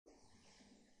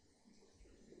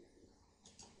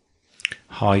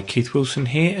Hi, Keith Wilson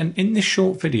here, and in this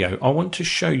short video I want to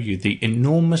show you the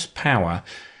enormous power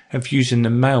of using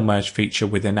the mail merge feature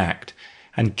within ACT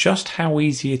and just how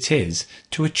easy it is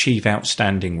to achieve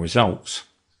outstanding results.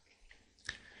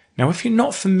 Now, if you're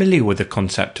not familiar with the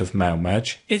concept of mail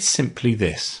merge, it's simply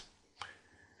this: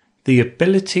 the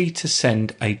ability to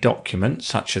send a document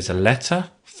such as a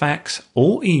letter, fax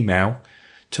or email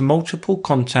to multiple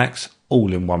contacts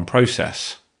all in one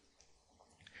process.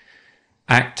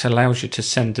 ACT allows you to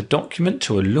send the document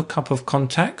to a lookup of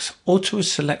contacts or to a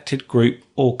selected group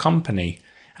or company,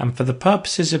 and for the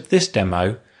purposes of this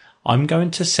demo I'm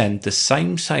going to send the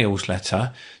same sales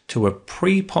letter to a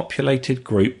pre-populated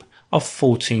group of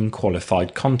 14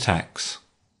 qualified contacts.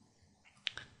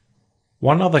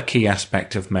 One other key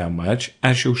aspect of mail merge,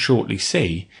 as you'll shortly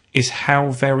see, is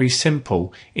how very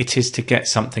simple it is to get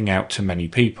something out to many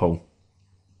people.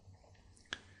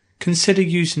 Consider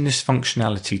using this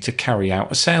functionality to carry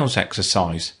out a sales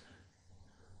exercise.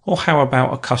 Or how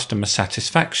about a customer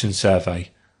satisfaction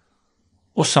survey?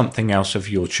 Or something else of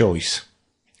your choice.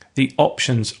 The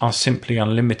options are simply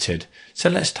unlimited, so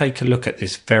let's take a look at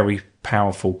this very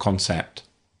powerful concept.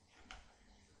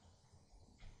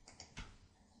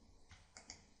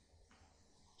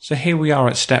 So here we are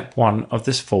at step 1 of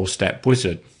this 4-step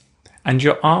wizard, and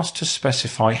you're asked to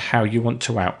specify how you want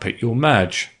to output your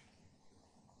merge.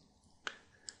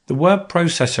 The word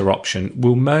processor option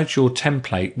will merge your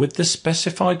template with the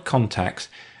specified contacts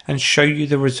and show you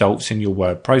the results in your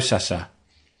word processor.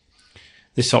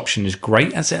 This option is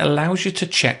great as it allows you to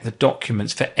check the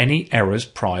documents for any errors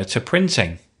prior to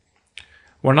printing.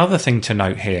 One other thing to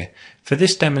note here: for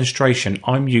this demonstration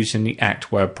I'm using the ACT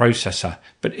word processor,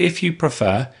 but if you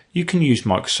prefer you can use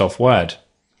Microsoft Word.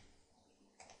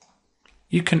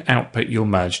 You can output your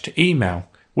merge to email,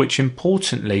 which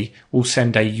importantly will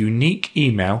send a unique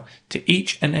email to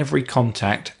each and every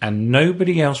contact, and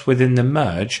nobody else within the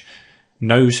merge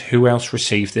knows who else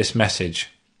received this message.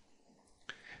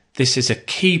 This is a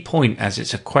key point as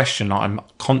it's a question I'm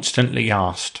constantly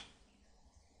asked.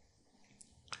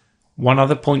 One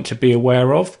other point to be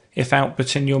aware of if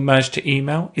outputting your merge to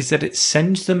email is that it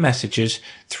sends the messages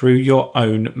through your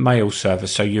own mail server,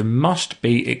 so you must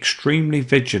be extremely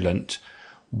vigilant.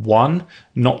 1.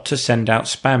 Not to send out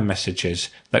spam messages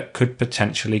that could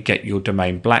potentially get your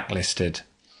domain blacklisted.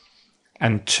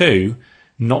 And 2.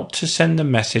 Not to send the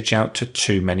message out to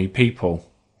too many people.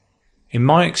 In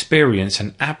my experience,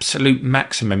 an absolute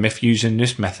maximum if using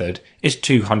this method is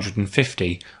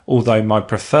 250, although my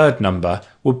preferred number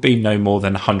would be no more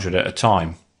than 100 at a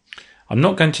time. I'm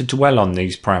not going to dwell on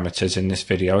these parameters in this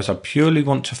video as I purely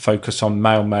want to focus on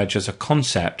mail merge as a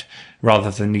concept rather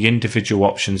than the individual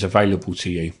options available to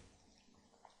you.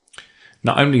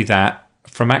 Not only that,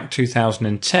 from ACT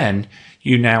 2010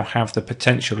 you now have the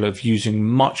potential of using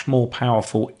much more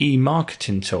powerful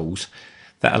e-marketing tools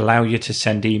that allow you to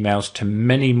send emails to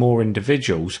many more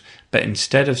individuals, but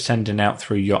instead of sending out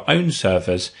through your own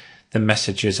servers, the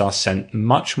messages are sent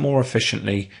much more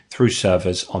efficiently through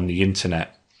servers on the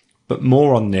internet. But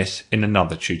more on this in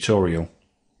another tutorial.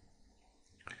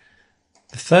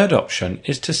 The third option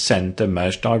is to send the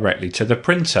merge directly to the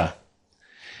printer.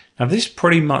 Now this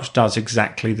pretty much does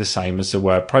exactly the same as the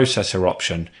word processor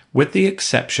option, with the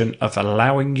exception of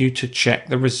allowing you to check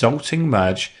the resulting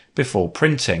merge before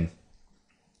printing.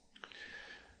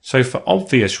 So for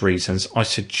obvious reasons I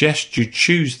suggest you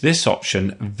choose this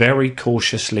option very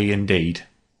cautiously indeed.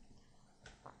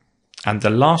 And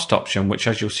the last option, which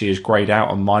as you'll see is greyed out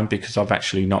on mine because I've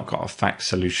actually not got a fax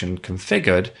solution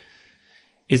configured,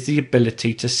 is the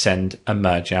ability to send a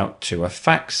merge out to a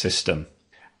fax system.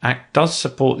 ACT does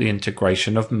support the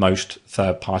integration of most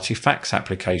third-party fax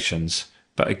applications,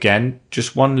 but again,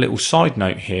 just one little side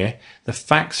note here, the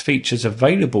fax features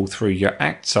available through your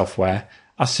ACT software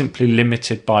are simply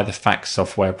limited by the fax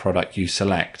software product you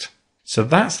select. So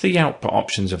that's the output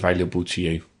options available to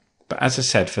you. But as I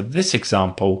said, for this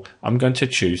example, I'm going to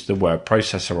choose the word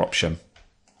processor option.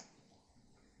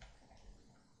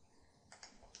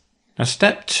 Now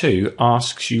step 2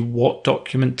 asks you what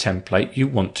document template you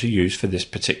want to use for this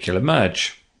particular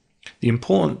merge. The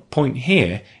important point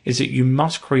here is that you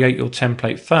must create your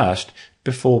template first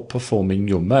before performing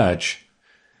your merge.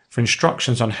 For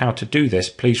instructions on how to do this,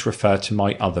 please refer to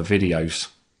my other videos.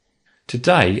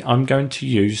 Today I'm going to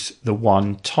use the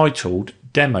one titled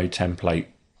Demo Template.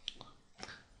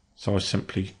 So I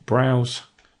simply browse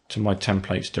to my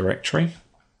templates directory.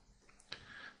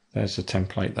 There's the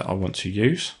template that I want to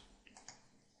use.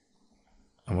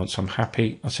 And once I'm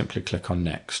happy, I simply click on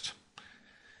Next.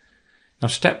 Now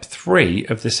step 3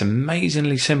 of this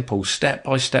amazingly simple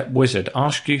step-by-step wizard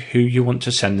asks you who you want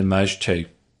to send the merge to.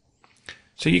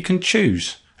 So you can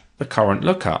choose the current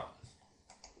lookup,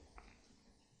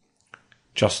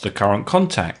 just the current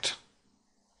contact,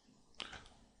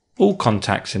 all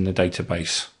contacts in the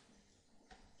database,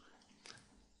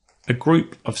 a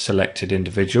group of selected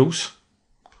individuals,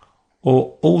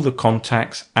 or all the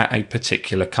contacts at a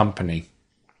particular company.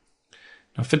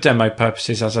 Now for demo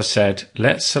purposes, as I said,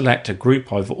 let's select a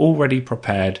group I've already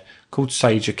prepared called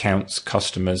Sage Accounts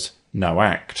Customers No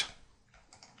Act.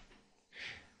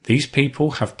 These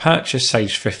people have purchased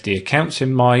Sage 50 accounts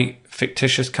in my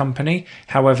fictitious company,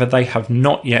 however they have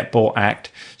not yet bought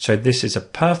Act, so this is a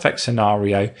perfect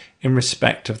scenario in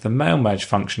respect of the mail merge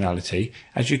functionality,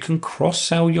 as you can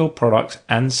cross-sell your products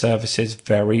and services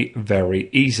very, very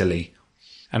easily.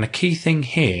 And a key thing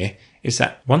here is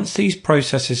that once these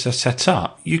processes are set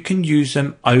up, you can use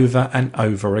them over and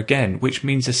over again, which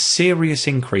means a serious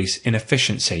increase in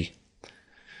efficiency.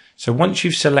 So once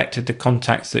you've selected the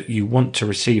contacts that you want to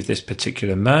receive this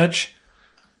particular merge,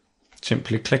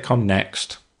 simply click on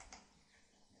Next.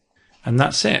 And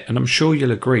that's it. And I'm sure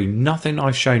you'll agree, nothing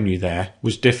I've shown you there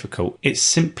was difficult. It's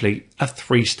simply a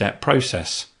 3-step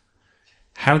process.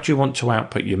 How do you want to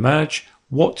output your merge?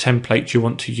 What template do you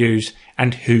want to use?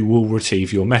 And who will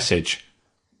receive your message?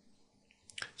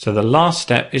 So the last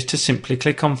step is to simply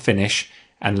click on Finish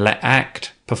and let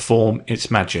Act perform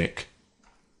its magic.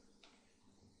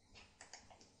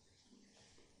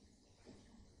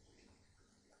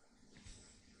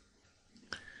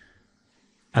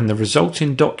 And the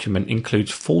resulting document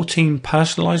includes 14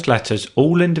 personalised letters,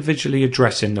 all individually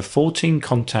addressing the 14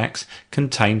 contacts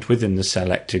contained within the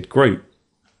selected group.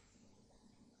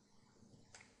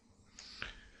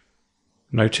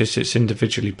 Notice it's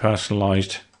individually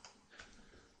personalised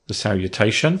the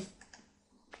salutation.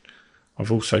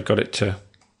 I've also got it to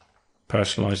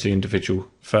personalise the individual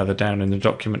further down in the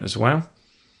document as well.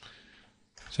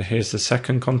 So here's the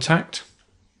second contact.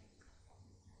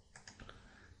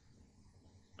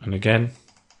 And again,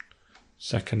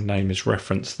 second name is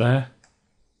referenced there.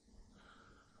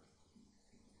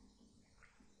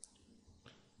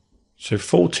 So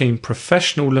 14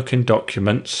 professional looking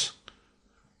documents,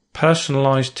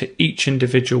 personalised to each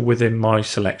individual within my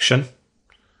selection,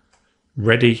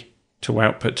 ready to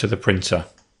output to the printer.